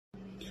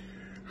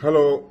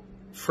Hello,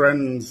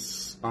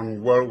 friends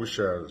and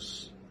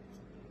well-wishers.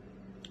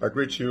 I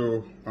greet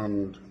you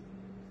and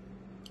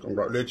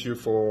congratulate you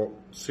for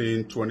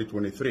seeing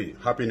 2023.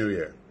 Happy New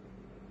Year.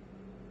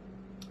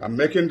 I'm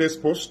making this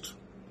post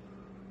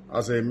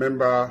as a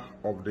member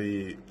of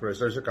the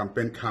Presidential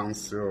Campaign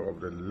Council of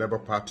the Labour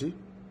Party,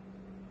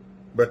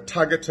 but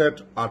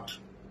targeted at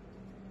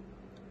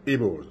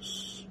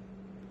Igbos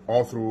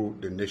all through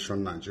the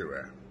nation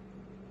Nigeria.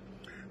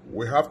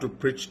 We have to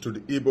preach to the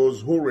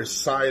Igbos who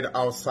reside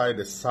outside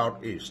the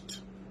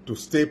southeast to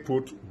stay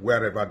put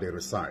wherever they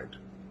reside.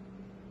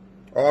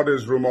 All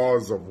these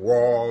rumors of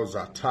wars,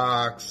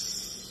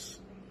 attacks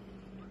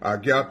are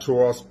geared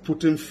towards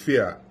putting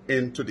fear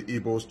into the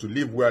Igbos to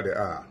live where they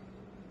are.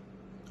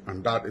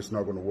 And that is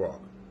not going to work.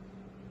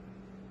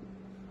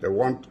 They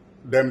want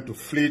them to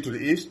flee to the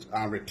east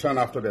and return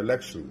after the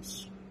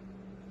elections.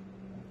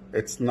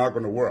 It's not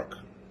going to work.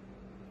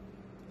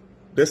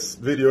 This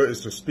video is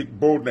to speak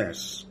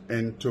boldness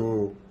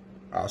into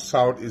our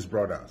Southeast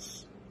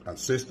brothers and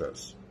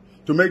sisters,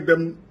 to make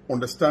them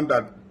understand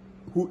that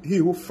he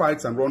who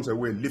fights and runs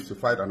away lives to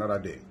fight another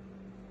day.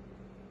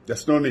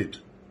 There's no need.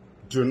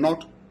 Do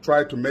not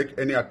try to make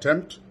any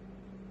attempt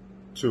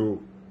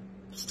to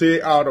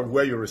stay out of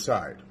where you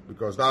reside,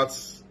 because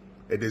that's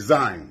a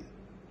design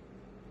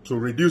to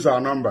reduce our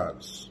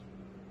numbers.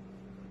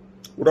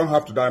 We don't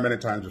have to die many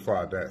times before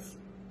our death.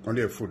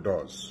 Only a fool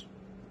does.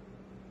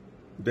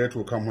 Death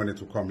will come when it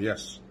will come,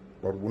 yes,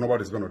 but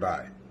nobody's going to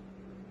die.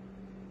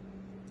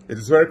 It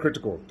is very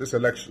critical, this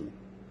election.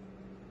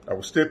 I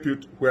will stay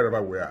put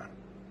wherever we are.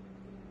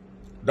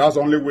 That's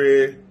the only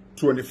way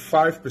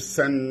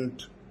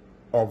 25%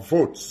 of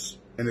votes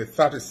in the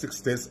 36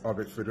 states of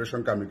the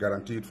Federation can be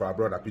guaranteed for our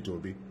brother Peter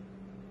Obi.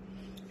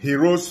 He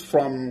rose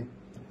from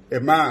a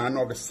man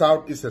of the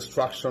Southeast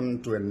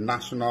extraction to a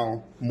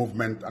national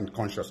movement and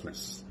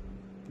consciousness.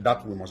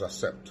 That we must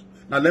accept.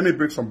 Now let me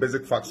bring some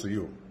basic facts to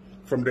you.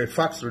 From the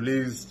facts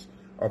released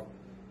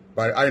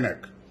by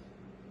INEC,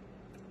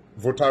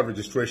 voter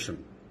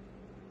registration,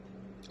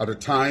 at the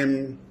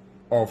time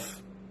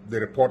of the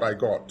report I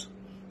got,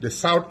 the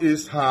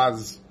Southeast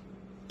has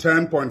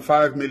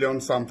 10.5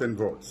 million something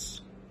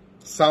votes.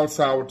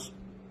 South-South,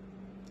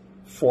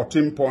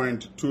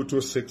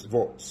 14.226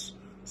 votes.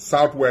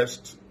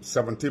 Southwest,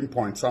 17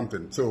 point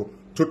something. So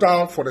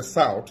total for the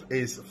South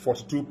is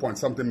 42 point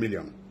something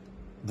million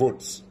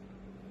votes.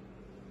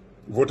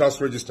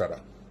 Voters registered,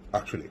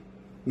 actually.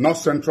 North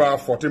Central,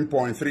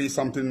 14.3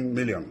 something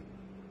million.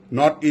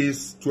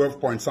 Northeast,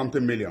 12 point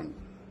something million.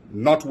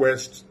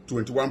 Northwest,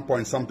 21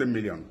 point something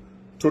million.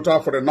 Total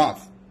for the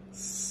North,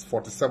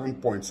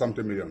 47 point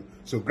something million.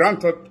 So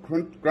grand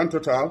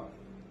total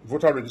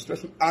voter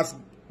registration as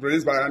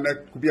released by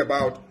INEC could be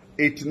about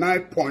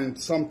 89 point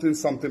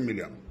something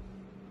million.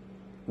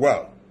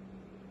 Well,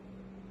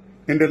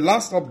 in the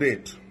last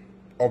update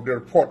of the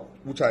report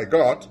which I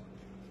got,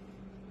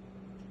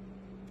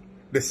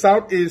 the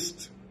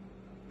Southeast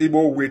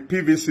Igbo with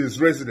PVC's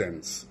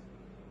residents,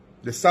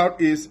 the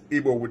Southeast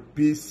Igbo with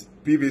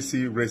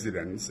PVC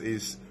residents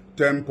is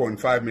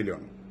 10.5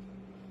 million.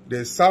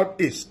 The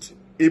Southeast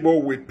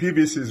Igbo with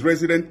PVC's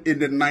resident in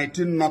the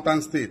 19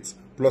 northern states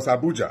plus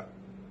Abuja,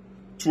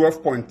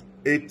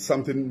 12.8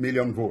 something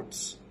million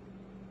votes.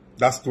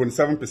 That's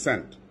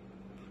 27%.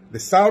 The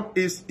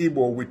Southeast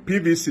Igbo with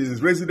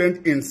PVC's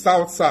resident in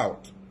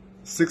South-South,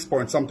 6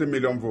 point something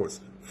million votes,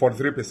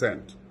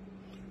 43%.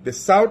 The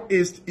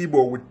Southeast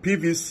Igbo with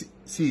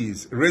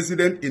PVC's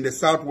resident in the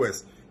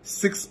Southwest,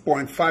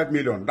 6.5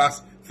 million,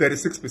 that's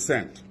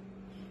 36%.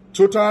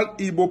 Total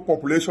Igbo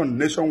population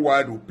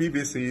nationwide with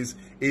PVCs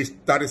is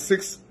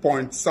 36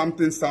 point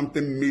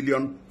something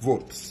million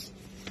votes.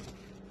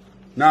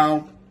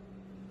 Now,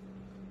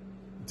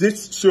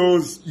 this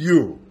shows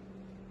you,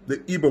 the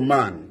Igbo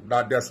man,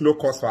 that there's no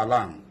cause for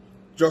alarm.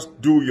 Just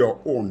do your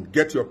own,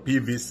 get your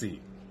PVC.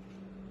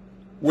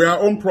 We are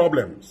our own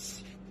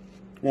problems.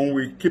 When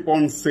we keep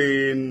on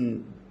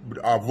saying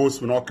our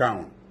votes will not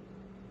count,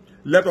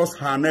 let us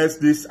harness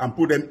this and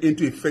put them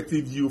into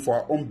effective use for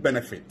our own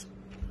benefit.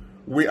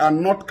 We are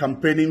not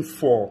campaigning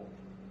for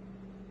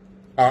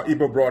our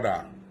Igbo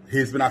brother.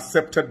 He's been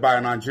accepted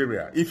by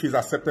Nigeria. If he's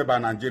accepted by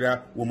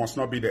Nigeria, we must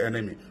not be the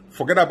enemy.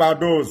 Forget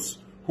about those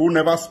who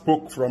never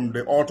spoke from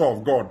the altar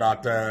of God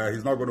that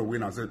he's not going to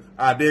win and say,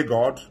 are they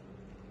God?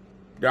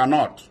 They are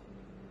not.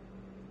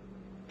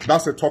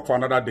 That's a talk for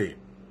another day.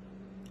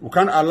 We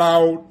can't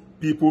allow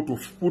people to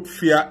put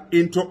fear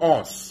into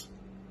us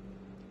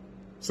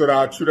so that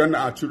our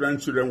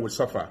children will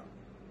suffer.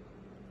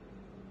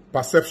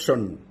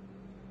 Perception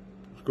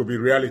could be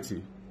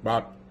reality,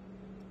 but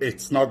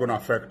it's not going to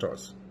affect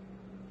us.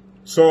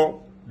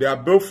 So their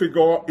bill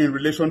figure in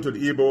relation to the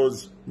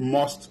Igbos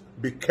must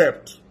be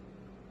kept.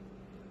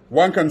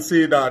 One can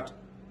see that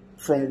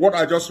from what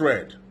I just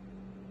read,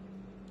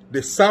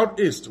 the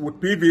Southeast with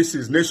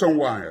PVCs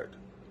nationwide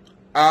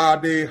are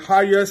the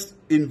highest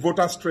in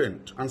voter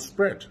strength and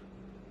spread.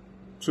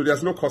 So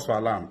there's no cause for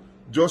alarm.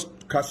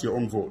 Just cast your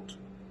own vote.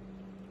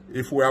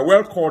 If we are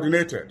well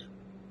coordinated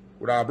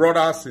with our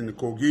brothers in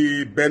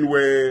Kogi,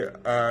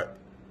 Benue,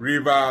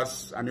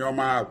 Rivers,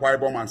 Anioma, Akwa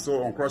Ibom, and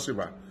so on, Cross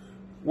River.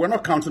 We're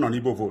not counting on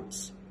Igbo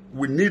votes.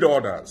 We need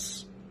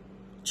others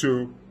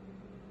to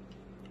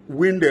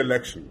win the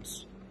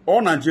elections.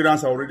 All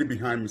Nigerians are already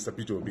behind Mr.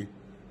 Peter Obi.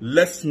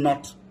 Let's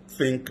not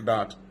think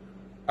that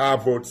our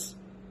votes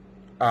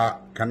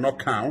cannot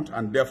count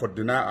and therefore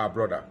deny our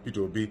brother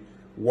Peter Obi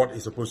what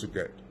he's supposed to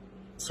get.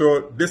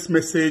 So this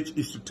message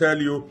is to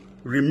tell you,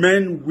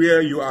 remain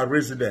where you are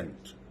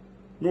resident.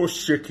 No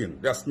shaking.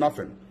 There's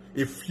nothing.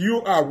 If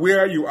you are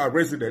where you are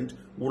resident,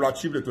 we'll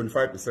achieve the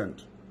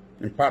 25%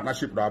 in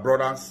partnership with our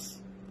brothers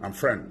and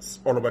friends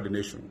all over the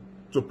nation.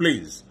 So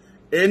please,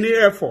 any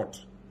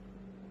effort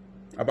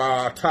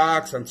about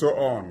attacks and so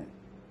on,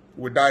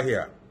 we die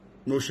here.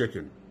 No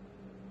shaking.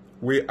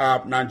 We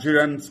are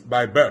Nigerians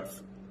by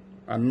birth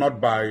and not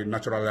by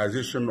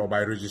naturalization or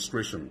by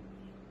registration.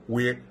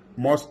 We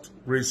must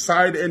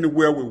reside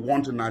anywhere we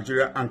want in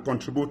Nigeria and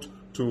contribute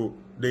to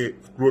the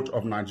growth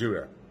of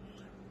Nigeria.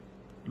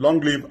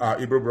 Long live our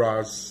Igbo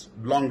brothers.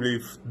 Long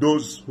live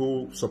those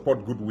who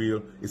support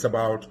goodwill. It's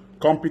about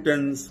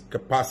competence,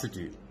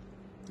 capacity.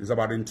 It's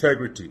about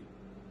integrity.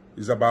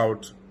 It's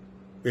about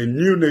a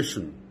new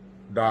nation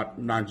that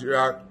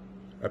Nigeria,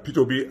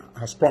 Peter Obi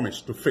has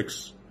promised to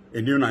fix.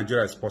 A new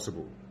Nigeria is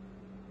possible.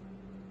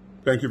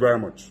 Thank you very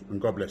much, and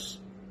God bless.